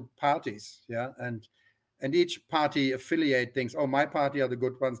you have two parties, yeah, and each party affiliate things. Oh, my party are the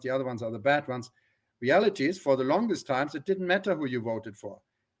good ones, the other ones are the bad ones. Reality is, for the longest times, it didn't matter who you voted for,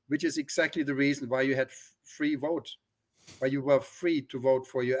 which is exactly the reason why you had free vote, why you were free to vote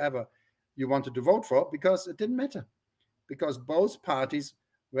for whoever you wanted to vote for, because it didn't matter, because both parties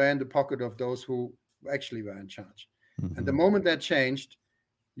were in the pocket of those who who actually were in charge. Mm-hmm. And the moment that changed,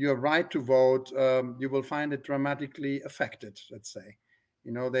 your right to vote, you will find it dramatically affected, let's say.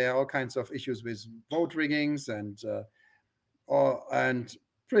 There are all kinds of issues with vote riggings and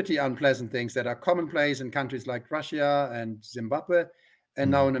pretty unpleasant things that are commonplace in countries like Russia and Zimbabwe,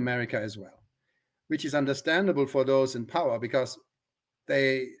 and now in America as well, which is understandable for those in power, because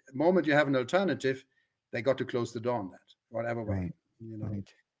the moment you have an alternative, they got to close the door on that, whatever way.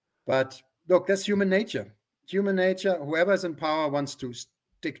 Right. But look, that's human nature. Human nature, whoever's in power wants to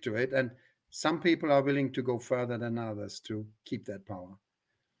stick to it. And some people are willing to go further than others to keep that power.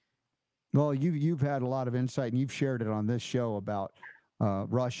 Well, you've had a lot of insight, and you've shared it on this show about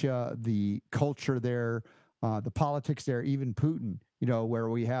Russia, the culture there, the politics there, even Putin. Where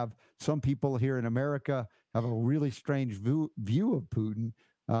we have some people here in America have a really strange view of Putin,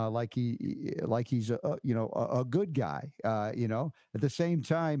 like he's a good guy. At the same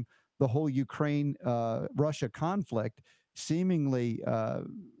time, the whole Ukraine Russia conflict seemingly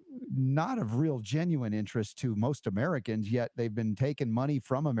not of real genuine interest to most Americans, yet they've been taking money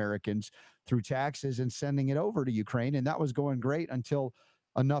from Americans through taxes and sending it over to Ukraine. And that was going great until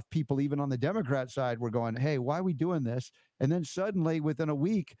enough people, even on the Democrat side, were going, hey, why are we doing this? And then suddenly within a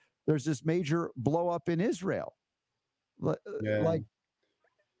week, there's this major blow up in Israel. Like the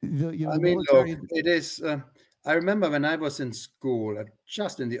military. Look, it is, I remember when I was in school,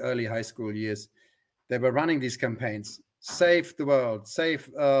 just in the early high school years, they were running these campaigns. Save the world, save,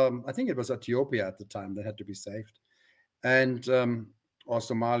 I think it was Ethiopia at the time that had to be saved, and or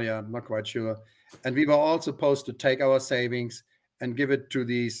Somalia, I'm not quite sure. And we were all supposed to take our savings and give it to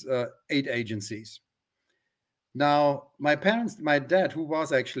these aid agencies. Now, my dad, who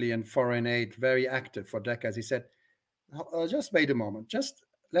was actually in foreign aid, very active for decades, he said, just wait a moment, just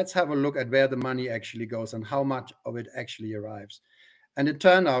let's have a look at where the money actually goes and how much of it actually arrives. And it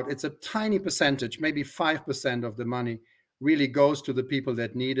turned out it's a tiny percentage, maybe 5% of the money really goes to the people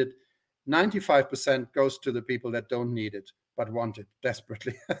that need it. 95% goes to the people that don't need it, but want it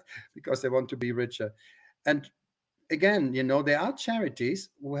desperately because they want to be richer. And again, there are charities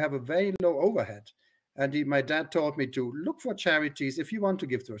who have a very low overhead. And my dad told me to look for charities. If you want to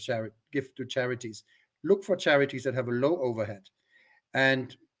give to charities, look for charities that have a low overhead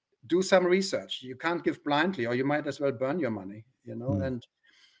and do some research. You can't give blindly, or you might as well burn your money, And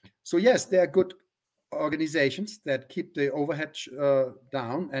so, yes, there are good organizations that keep the overhead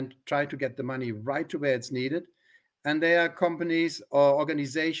down and try to get the money right to where it's needed. And there are companies or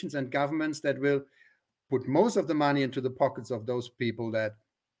organizations and governments that will put most of the money into the pockets of those people that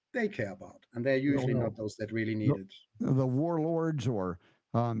they care about. And they're usually not those that really need it. The warlords, or,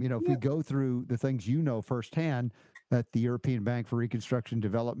 if we go through the things firsthand at the European Bank for Reconstruction and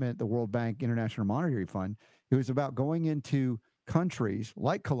Development, the World Bank, International Monetary Fund, it was about going into countries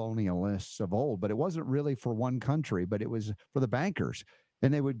like colonialists of old, but it wasn't really for one country, but it was for the bankers.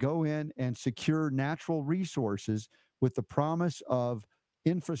 And they would go in and secure natural resources with the promise of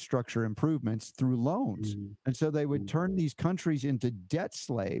infrastructure improvements through loans. And so they would turn these countries into debt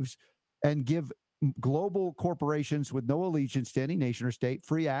slaves and give global corporations with no allegiance to any nation or state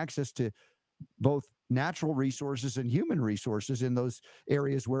free access to both natural resources and human resources in those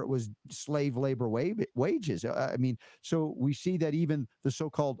areas where it was slave labor wages. So we see that even the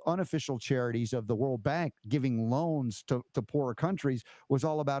so-called unofficial charities of the World Bank giving loans to poorer countries was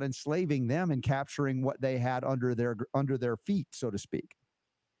all about enslaving them and capturing what they had under their feet, so to speak.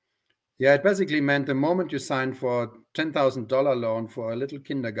 Yeah, it basically meant the moment you signed for a $10,000 loan for a little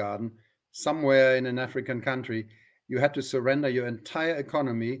kindergarten somewhere in an African country, you had to surrender your entire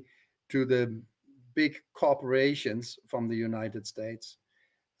economy to the big corporations from the United States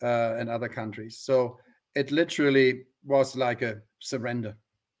and other countries. So it literally was like a surrender.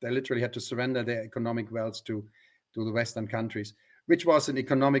 They literally had to surrender their economic wealth to the Western countries, which was an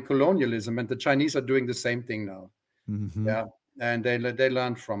economic colonialism. And the Chinese are doing the same thing now. Yeah, and they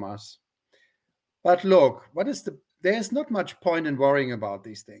learned from us. But look, there's not much point in worrying about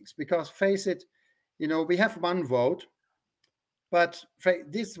these things, because face it, we have one vote. But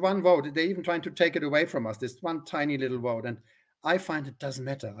this one vote, they're even trying to take it away from us, this one tiny little vote. And I find it doesn't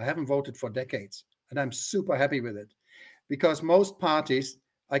matter. I haven't voted for decades, and I'm super happy with it, because most parties,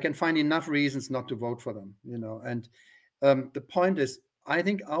 I can find enough reasons not to vote for them, And the point is, I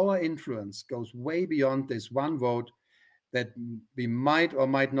think our influence goes way beyond this one vote that we might or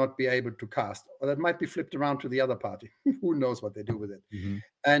might not be able to cast, or that might be flipped around to the other party. Who knows what they do with it?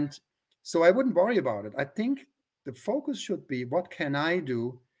 And so I wouldn't worry about it. I think the focus should be, what can I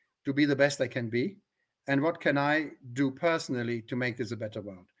do to be the best I can be? And what can I do personally to make this a better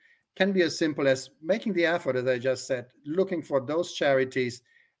world? Can be as simple as making the effort, as I just said, looking for those charities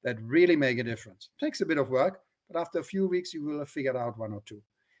that really make a difference. It takes a bit of work, but after a few weeks, you will have figured out one or two.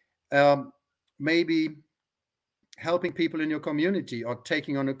 Maybe helping people in your community, or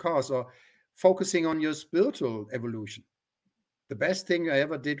taking on a cause, or focusing on your spiritual evolution. The best thing I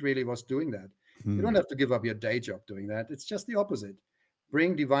ever did really was doing that. You don't have to give up your day job doing that. It's just the opposite.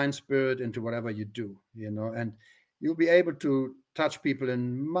 Bring divine spirit into whatever you do, and you'll be able to touch people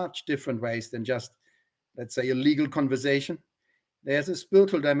in much different ways than just, let's say, a legal conversation. There's a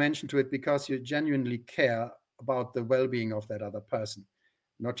spiritual dimension to it because you genuinely care about the well-being of that other person,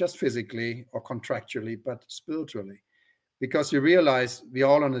 not just physically or contractually, but spiritually, because you realize we're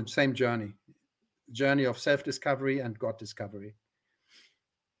all on the same journey of self-discovery and God discovery.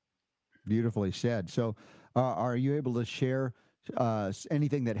 Beautifully said. So, are you able to share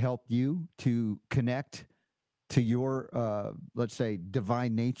anything that helped you to connect to your, let's say,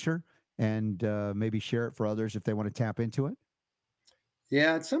 divine nature, and maybe share it for others if they want to tap into it?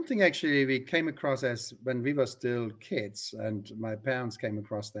 Yeah, it's something actually we came across as when we were still kids, and my parents came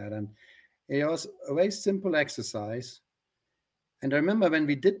across that, and it was a very simple exercise. And I remember when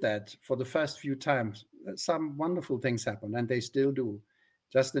we did that for the first few times, some wonderful things happened, and they still do,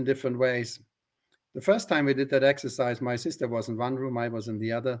 just in different ways. The first time we did that exercise, my sister was in one room, I was in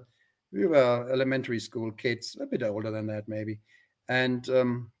the other. We were elementary school kids, a bit older than that maybe. And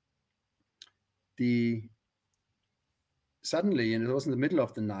the suddenly, and it was in the middle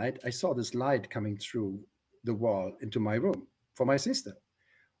of the night, I saw this light coming through the wall into my room for my sister,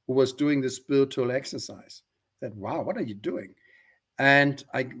 who was doing this spiritual exercise. I said, wow, what are you doing? And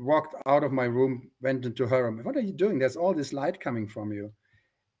I walked out of my room, went into her room. What are you doing? There's all this light coming from you.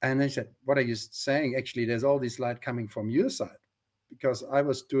 And I said, what are you saying? Actually, there's all this light coming from your side, because I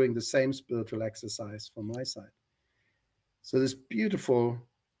was doing the same spiritual exercise from my side. So this beautiful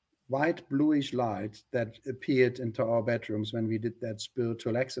white bluish light that appeared into our bedrooms when we did that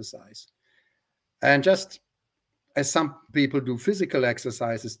spiritual exercise. And just as some people do physical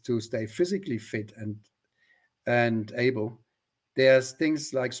exercises to stay physically fit and able, there's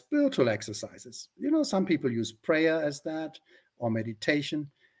things like spiritual exercises. Some people use prayer as that, or meditation.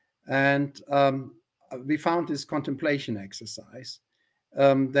 And we found this contemplation exercise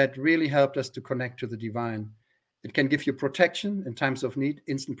that really helped us to connect to the divine. It can give you protection in times of need,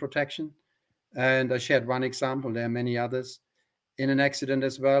 instant protection. And I shared one example. There are many others. In an accident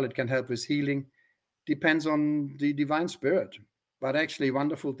as well, it can help with healing. Depends on the divine spirit. But actually,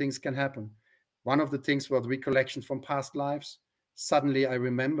 wonderful things can happen. One of the things was recollections from past lives. Suddenly, I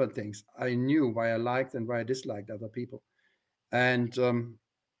remembered things. I knew why I liked and why I disliked other people. And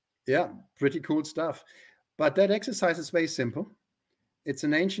yeah, pretty cool stuff. But that exercise is very simple. It's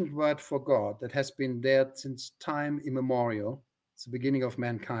an ancient word for God that has been there since time immemorial. It's the beginning of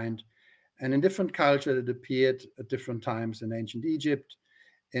mankind. And in different cultures, it appeared at different times in ancient Egypt,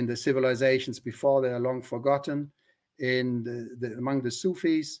 in the civilizations before they are long forgotten, among the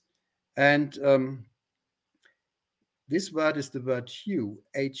Sufis. And this word is the word Hu,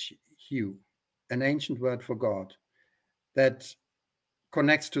 H-Hu, an ancient word for God that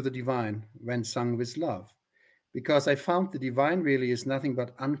connects to the divine when sung with love. Because I found the divine really is nothing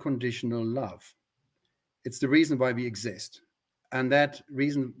but unconditional love. It's the reason why we exist. And that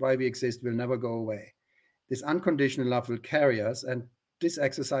reason why we exist will never go away. This unconditional love will carry us, and this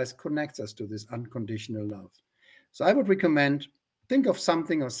exercise connects us to this unconditional love. So I would recommend, think of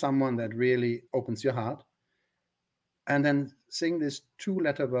something or someone that really opens your heart, and then sing this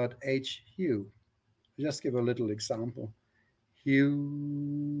two-letter word H-Hu. Just give a little example. Hu,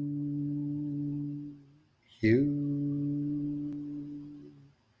 Hu,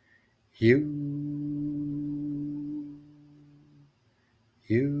 Hu,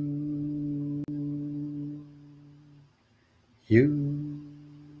 Hu, Hu.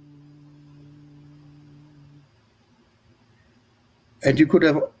 And you could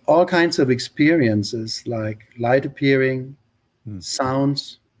have all kinds of experiences like light appearing,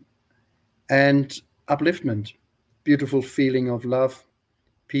 sounds, and upliftment, beautiful feeling of love,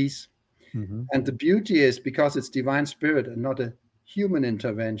 peace. Mm-hmm. And the beauty is, because it's divine spirit and not a human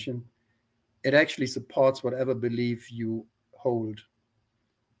intervention, it actually supports whatever belief you hold.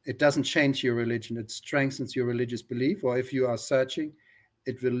 It doesn't change your religion. It strengthens your religious belief. Or if you are searching,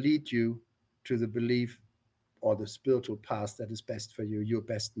 it will lead you to the belief or the spiritual path that is best for you, your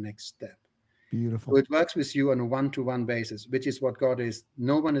best next step. Beautiful. So it works with you on a one-to-one basis, which is what God is.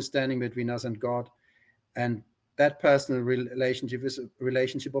 No one is standing between us and God. And that personal relationship is a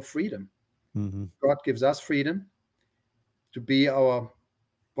relationship of freedom. Mm-hmm. God gives us freedom to be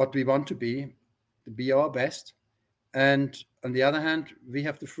what we want to be our best. And on the other hand, we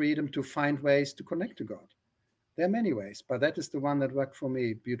have the freedom to find ways to connect to God. There are many ways, but that is the one that worked for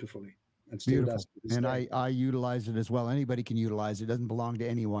me beautifully and still Beautiful. does to this And day. I utilize it as well. Anybody can utilize it. It doesn't belong to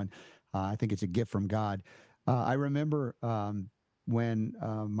anyone. I think it's a gift from God. I remember when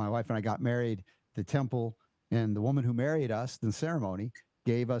my wife and I got married, the temple and the woman who married us, the ceremony,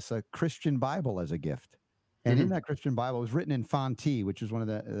 gave us a Christian Bible as a gift. And in Mhm. that Christian Bible, it was written in Fanti, which is one of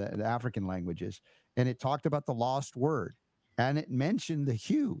the African languages. And it talked about the lost word. And it mentioned the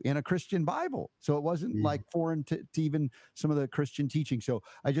hue in a Christian Bible. So it wasn't Mhm. like foreign to even some of the Christian teaching. So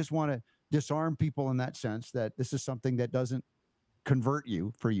I just want to disarm people in that sense that this is something that doesn't convert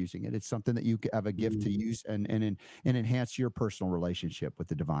you for using it. It's something that you have a gift to Mhm. use and enhance your personal relationship with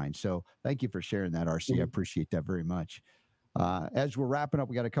the divine. So thank you for sharing that, RC. I Mhm. appreciate that very much. As we're wrapping up,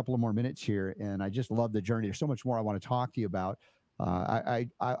 we got a couple of more minutes here, and I just love the journey. There's so much more I want to talk to you about. I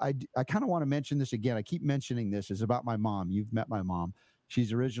kind of want to mention this again. I keep mentioning this. It's about my mom. You've met my mom. She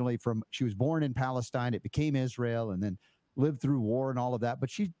was born in Palestine. It became Israel, and then lived through war and all of that. But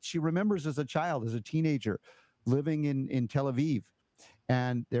she remembers as a child, as a teenager, living in Tel Aviv,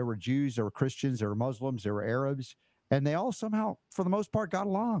 and there were Jews, there were Christians, there were Muslims, there were Arabs, and they all somehow, for the most part, got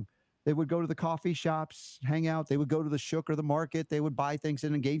along. They would go to the coffee shops, hang out. They would go to the shuk or the market. They would buy things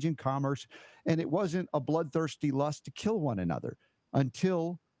and engage in commerce. And it wasn't a bloodthirsty lust to kill one another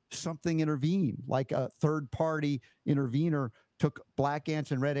until something intervened, like a third party intervener took black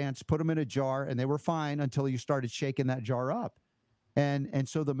ants and red ants, put them in a jar, and they were fine until you started shaking that jar up. And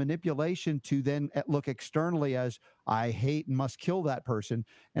so the manipulation to then look externally as I hate and must kill that person,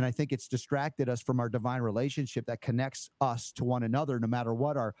 and I think it's distracted us from our divine relationship that connects us to one another, no matter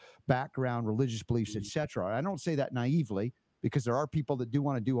what our background, religious beliefs, etc. I don't say that naively, because there are people that do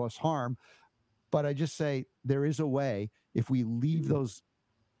want to do us harm, but I just say there is a way, if we leave those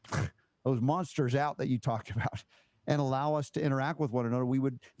those monsters out that you talked about and allow us to interact with one another, we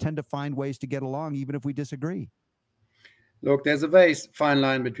would tend to find ways to get along even if we disagree. Look, there's a very fine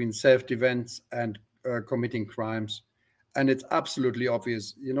line between self-defense and committing crimes, and it's absolutely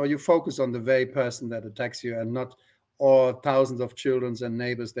obvious. You know, you focus on the very person that attacks you, and not all thousands of children and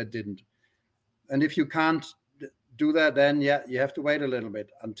neighbors that didn't. And if you can't do that, then yeah, you have to wait a little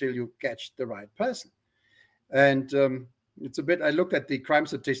bit until you catch the right person. And it's a bit. I looked at the crime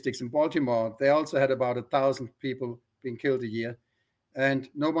statistics in Baltimore. They also had about 1,000 people being killed a year, and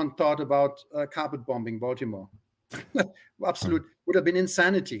no one thought about carpet bombing Baltimore. Absolute would have been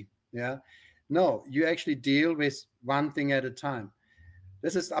insanity. Yeah, no, you actually deal with one thing at a time.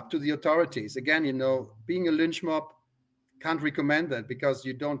 This is up to the authorities. Again, you know, being a lynch mob, can't recommend that because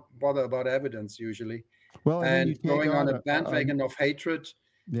you don't bother about evidence usually, Well, and then you and take going on on a bandwagon of hatred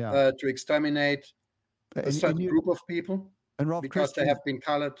yeah, to exterminate a and certain you group of people and Rolf, because they Christians, have been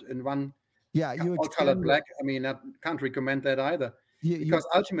colored in one, yeah, you all colored extend black. I mean, I can't recommend that either, you because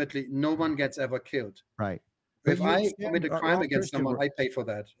ultimately no one gets ever killed. right, but If you I extend commit a crime Rolf, against Christian. someone, I pay for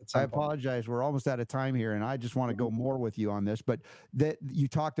that at I some point. apologize. We're almost out of time here, and I just want to go Mhm. more with you on this. But that you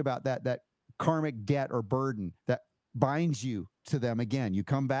talked about that karmic debt or burden that binds you to them again. You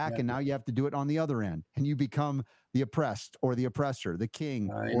come back, Yeah, and now you have to do it on the other end, and you become the oppressed or the oppressor, the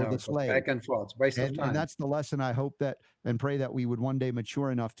king I or know. the It goes slave. back and forth, waste of And time. that's the lesson I hope that and pray that we would one day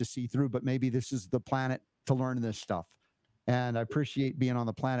mature enough to see through. But maybe this is the planet to learn this stuff. And I appreciate being on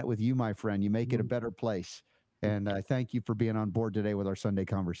the planet with you, my friend. You make it a Mhm. better place. And I thank you for being on board today with our Sunday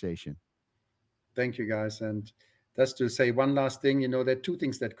conversation. Thank you, guys. And just to say one last thing, you know, there are two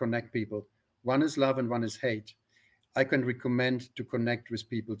things that connect people. One is love and one is hate. I can recommend to connect with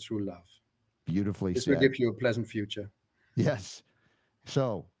people through love. Beautifully This will said. give you a pleasant future. Yes.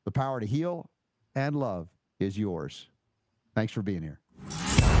 So the power to heal and love is yours. Thanks for being here.